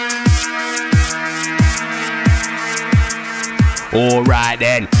Alright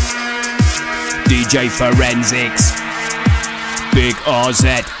then, DJ Forensics, Big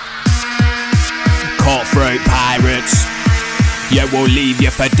RZ, Cutthroat Pirates, yeah, we'll leave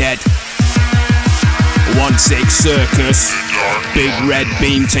you for dead. 1-6 Circus, big red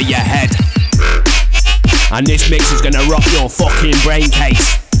beam to your head. And this mix is gonna rock your fucking brain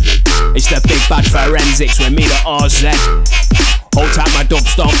case. It's the Big Bad Forensics with me, the RZ. Hold tight my dub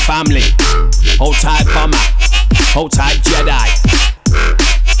stomp family. Hold tight Bomber. Hold tight Jedi.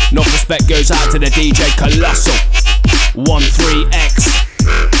 Enough respect goes out to the DJ Colossal 13X.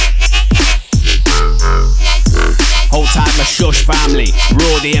 Hold tight my Shush family,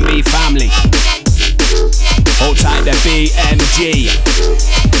 Raw DMB family. Hold tight the BMG,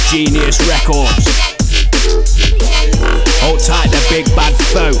 Genius Records. Hold tight the Big Bad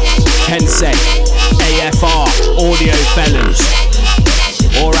Foe, Kensei, AFR, Audio Felons.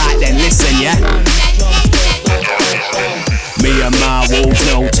 Alright then, listen, yeah? Me and my wolves,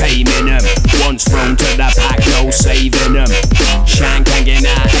 no taming them. Once thrown to the pack, no saving them. Shank hanging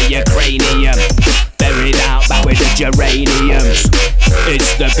out of your cranium, buried out back with the geraniums.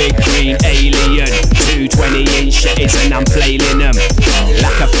 It's the big green alien, 220-inch shitties and I'm flailing them.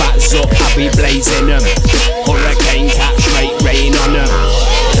 Like a fat zup, I'll be blazing them. Hurricane cap, straight rain on them.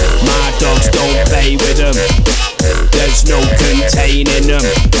 My dogs don't play with them, there's no containing them.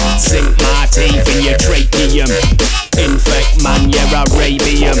 Sink my teeth in your tracheum. Infect man, you're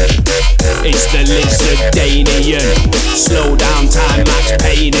Arabian. It's the Lizardanian. Slow down time, max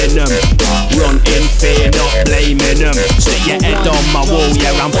pain in them. Run in fear, not blaming them. Stick your head on my wall,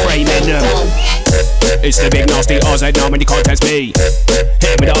 yeah, I'm framing them. It's the big nasty RZ, now when you can't test me.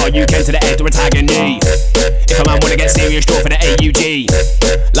 Hit with the RUK to the head or a tag and knee. If a man wanna get serious, draw for the AUG.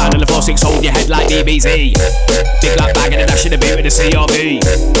 Line on the 4-6, hold your head like DBZ. Big black bag and a dash in the boot with the CRV.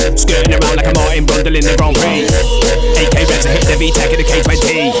 Skirting around like a Martin Brundle in the Grand Prix. AK Reds hit the VTEC in the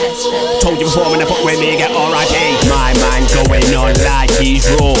K20. Told you before when I fuck with me, get RIP. My man going on like he's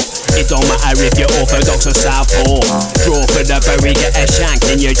raw. It don't matter if you're orthodox or southpaw. Draw for the berry, get a shank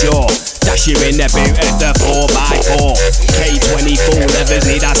in your jaw. Dash you in the boot at the 4x4. K24, levers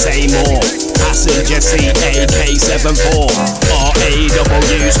need I say more. Passenger seat AK74.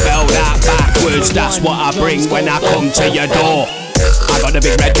 RAW spelled out backwards. That's what I bring when I come to your door. I got a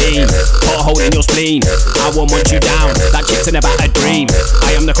big red beam, put a hole in your spleen. I will munch you down, that chick's in about a dream.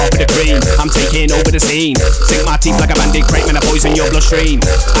 I am the crop of the cream, I'm taking over the scene. Sink my teeth like a bandit crate when I poison your bloodstream.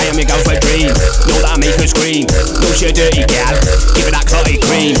 I am your girl's wet dream, know that I make her scream. No shit dirty gal, give it that clotty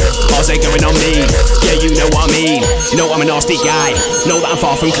cream. How's it going on me? Yeah, you know what I mean. You know I'm a nasty guy, know that I'm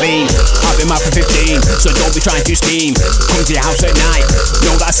far from clean. I've been mad for 15, so don't be trying to scheme. Come to your house at night,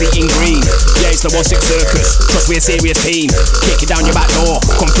 know that I see in green. Yeah, it's the 1-6 Circus, trust we're a serious team. Kick it down your back door,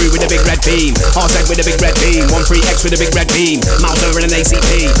 come through with a big red beam. RZ with a big red beam, 13X with a big red beam. Mauser and an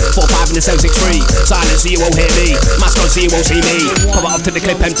ACP, 4-5 and a 763. Silence so you won't hear me, mask on so you won't see me. Pop it off to the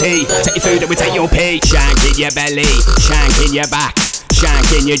clip empty, take your food and we take your pee. Shank in your belly, shank in your back, shank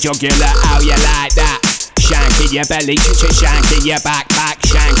in your jugular, how you like that? Shank in your belly, shank in your back,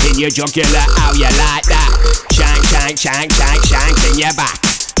 shank in your jugular, how you like that? Shank, shank, shank, shank, shank in your back.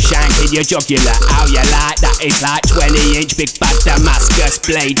 Shank in your jugular, how you like that? It's like 20-inch big bad Damascus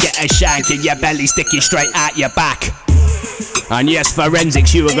blade. Get a shank in your belly, sticking straight out your back. And yes,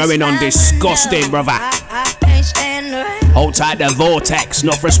 Forensics, you are going on disgusting, brother. Hold tight the Vortex,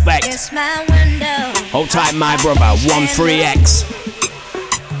 enough respect. Hold tight my brother, 13X.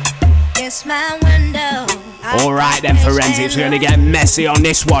 Alright then, Forensics, we're gonna get messy on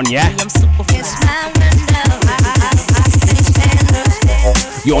this one, yeah?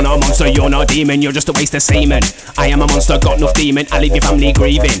 You're not a monster, you're not a demon, you're just a waste of semen. I am a monster, got enough demon, I leave your family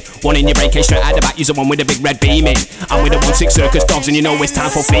grieving. One in your brain case straight out the back, use the one with the big red beaming. I'm with the 1-6 Circus dogs and you know it's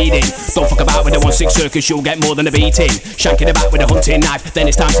time for feeding. Don't fuck about with the 1-6 Circus, you'll get more than a beating. Shank in the back with a hunting knife, then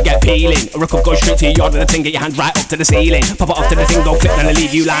it's time to get peeling. Or I could go straight to your yard with the thing, get your hand right up to the ceiling. Pop it off to the thing, don't clip, then I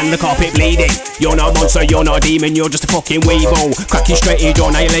leave you lying on the carpet bleeding. You're not a monster, you're not a demon, you're just a fucking weevil. Cracking straight in your jaw,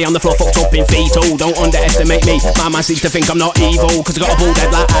 now you lay on the floor fucked up in fetal. Don't underestimate me, my man seems to think I'm not evil. Cause I got a bull dead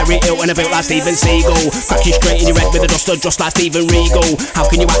like Harry Hill and I built like Steven Seagal. Crack you straight in your head with a duster just like Steven Regal. How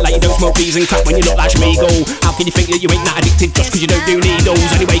can you act like you don't smoke bees and crack when you look like Schmeagol? How can you think that you ain't that addicted just cause you don't do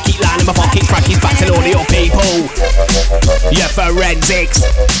needles? Anyway, keep lying in my pocket, crack his back to all your people. Yeah, Forensics,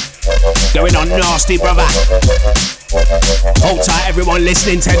 going on nasty, brother. Hold tight everyone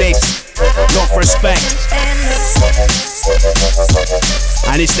listening to this, enough respect.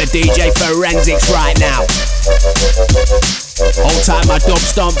 And it's the DJ Forensics right now. Hold tight my dub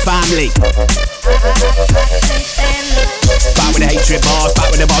stomp family. Back with the hatred bars, back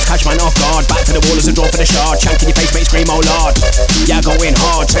with the bars, catch man off guard. Back to the wall as a draw for the shard. Chunk in your face, make scream, oh lord. Yeah, going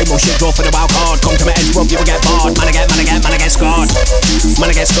hard, same old shit, draw for the wild card. Come to my edge, bro, you will get barred. Man, I get scarred. Man,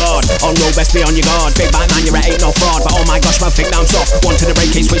 I get scarred. On road, best be on your guard. Big bad man, you're ain't no fraud. But oh my gosh, man, think now I'm soft. One to the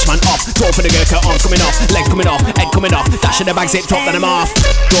break, case, switch man off. Draw for the Gurkha, arms coming off, legs coming off, head coming off. Dash in the bag, zip, top, then I'm off.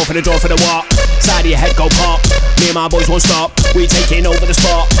 Draw for the what? Side of your head, go pop. Me and my boys won't stop. We taking over the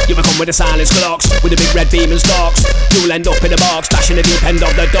spot. You become with the silence clocks, with the big red beam and stalks. You'll end up in the box, dashing the deep end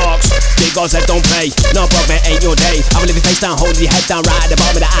of the docks. Big odds that don't play. No brother, it ain't your day. I will leave your face down, holding your head down right at the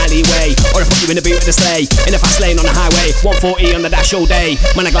bottom of the alleyway. Or I put you in the boot of the sleigh, in the fast lane on the highway. 140 on the dash all day.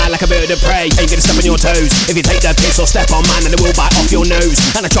 Man, I glide like a bird of prey. Ain't gonna step on your toes. If you take the piss or step on man, and it will bite off your nose.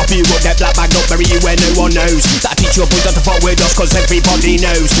 And I chop you up, get black bagged up, bury you where no one knows. That I teach your boys not to fuck with us, cause everybody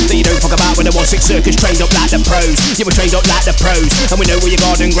knows that you don't fuck about when the 1-6 circus trained up like the pros. You were trained up like the pros, and we know where your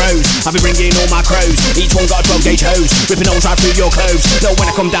garden grows. I've been bringing all my crows, each one got a 12 gauge hose, ripping holes right through your clothes. Know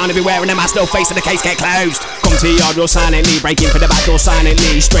when I come down, I'll be wearing a mask, no face, and the case get closed. Come to your yard real silently, break in for the back door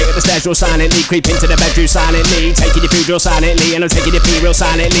silently, straight up the stairs real silently, creep into the bedroom silently, taking your food real silently, and I'm taking your pee real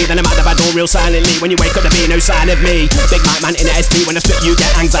silently. Then I'm at the back door real silently. When you wake up, there be no sign of me. Big mic man in the SP, when I spit you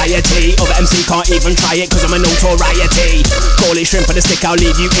get anxiety. Other MC can't even try it, cause I'm a notoriety. Call it shrimp on the stick, I'll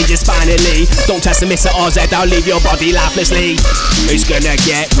leave you injured spinally. Don't test the miss at RZ, I'll leave your body lifelessly. It's gonna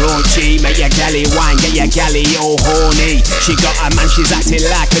get raunchy, make your galley wine, get your galley all horny. She got a man, she's acting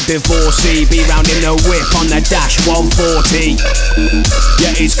like a divorcee. Be round in the whip on the dash 140.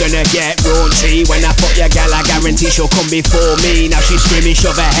 Yeah, it's gonna get raunchy. When I fuck your gal, I guarantee she'll come before me. Now she's screaming,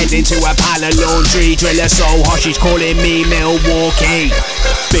 shove her head into a pile of laundry. Driller so hot, she's calling me Milwaukee.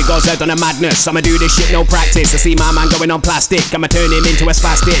 Big odds head on a madness, I'ma do this shit no practice. I see my man going on plastic, I'ma turn him into a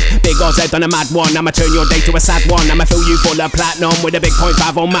spastic. Big odds head on a mad one, I'ma turn your day to a sad one. I'ma fill you full of platinum with a big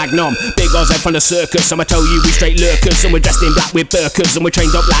 .5 on Magnum. Big odds head from the circus, I'ma tell you we straight lurkers. And we're dressed in black with burkas, and we're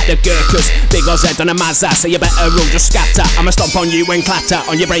trained up like the Gurkhas. Big odds head on a Mazda, so you better run, just scatter. I'ma stomp on you and clatter,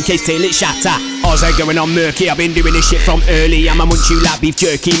 on your brain case till it shatter. Odds head going on murky, I've been doing this shit from early. I'ma munch you like beef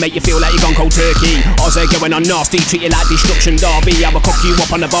jerky, make you feel like you're gone cold turkey. Odds head going on nasty, treat you like destruction derby. I'ma cook you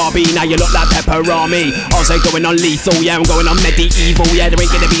up on the Barbie, now you look like pepperami. Odds head going on lethal, yeah, I'm going on medieval. Yeah, there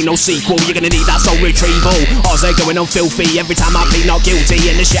ain't gonna be no sequel, you're gonna need that soul retrieval. Odds head going on filthy, every time I plead not guilty.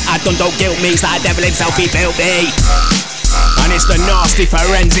 And the shit I done don't guilt me, it's like the devil himself, he built me. And it's the nasty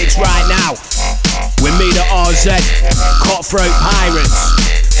forensics right now. With me the RZ, cutthroat pirates.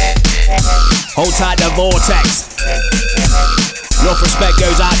 Hold tight the vortex. Enough respect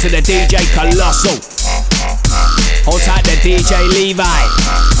goes out to the DJ Colossal. Hold tight the DJ Levi.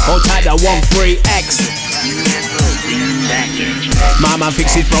 Hold tight the 13X. My man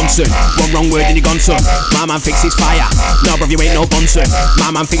thinks he's Bronson. One wrong word and you're gone, son. My man thinks he's fire. No, bruv, you ain't no Bunsen.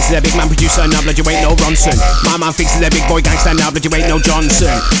 My man thinks he's a big man producer. No, blood, you ain't no Ronson. My man thinks he's a big boy gangster. No, blood, you ain't no Johnson.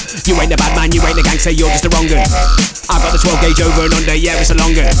 You ain't the bad man, you ain't the gangster, you're just a wrong un. I got the 12 gauge over and under, yeah, it's a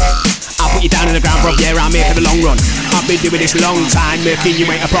long gun. I'll put you down in the ground, bruv, yeah, I'm here for the long run. I've been doing this long time, murking you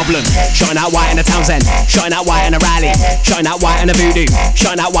ain't a problem. Shotting out white in a Townsend, shotting out white in a Riley, shotting out white in a Voodoo,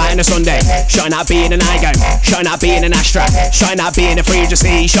 shotting out white in a Sunday, shotting out B in an Igo, shotting out B in an Astra, shotting out B in a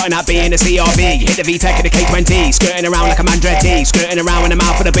 300C, shotting out B in a CRV. Hit the VTEC in the K20, skirting around like a Mandretti, skirting around with a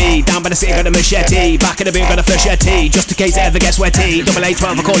mouth for the B. Down by the city got a machete, back of the boot got a flechette, just in case it ever gets wetty. Double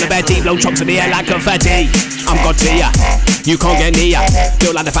A12 I call the Betty, blow chunks in the air like confetti. I'm God to ya, you can't get near.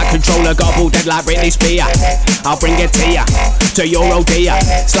 Feel like the fat controller, got a ball dead like Britney Spears. I'll bring it to ya, to your old dear.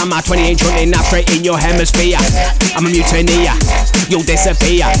 Slam my 20-inch hunting now straight in your hemisphere. I'm a mutineer, you'll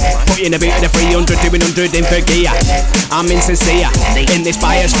disappear. Put you in the boot of the 300, doing 100 in third gear. I'm insincere, in this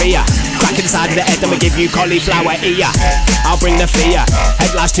biosphere. Cracking the side of the head, I'ma give you cauliflower ear. I'll bring the fear,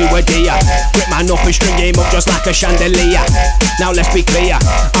 headlights to a deer. Grip man up and string him up just like a chandelier. Now let's be clear,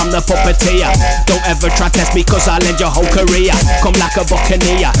 I'm the puppeteer. Don't ever try test me cause I'll end your whole career. Come like a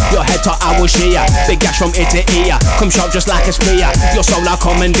buccaneer, your head top I will shear. Big gash from ear to ear, come sharp just like a spear. Your soul I'll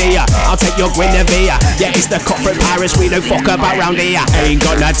commandeer, I'll take your Guinevere. Yeah, it's the cutthroat pirates, we don't fuck about round here. Ain't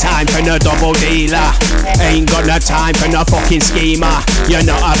got no time for no double dealer. Ain't got no time for no fucking schemer. You're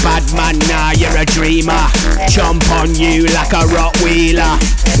not a bad man, nah, you're a dreamer. Jump on you like a Rottweiler.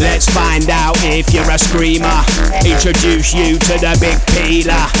 Let's find out if you're a screamer. Introduce you to the big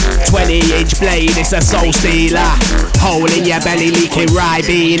peeler. 20-inch blade, it's a soul stealer. Hole in your belly leaking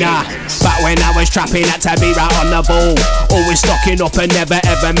Ribena. Back when I was trapping, had to be right on the ball. Always stocking up and never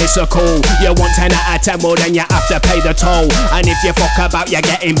ever miss a call. You want 10 out of 10, well then you have to pay the toll. And if you fuck about, you're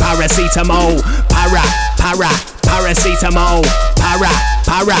getting paracetamol. Paracetamol. Paracetamol.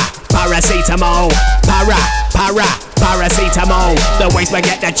 Paracetamol. The waste man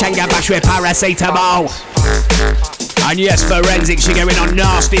get the chenga bash with paracetamol. And yes, forensics, you're going on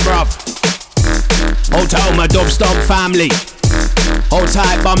nasty, bruv. Hold tight, all my dubstep family. Hold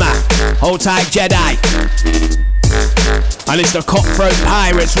tight, bomber. Hold tight, Jedi. And it's the cutthroat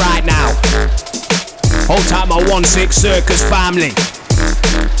pirates right now. Hold tight, my 1-6 circus family.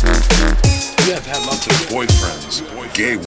 You have had lots of boyfriends, gay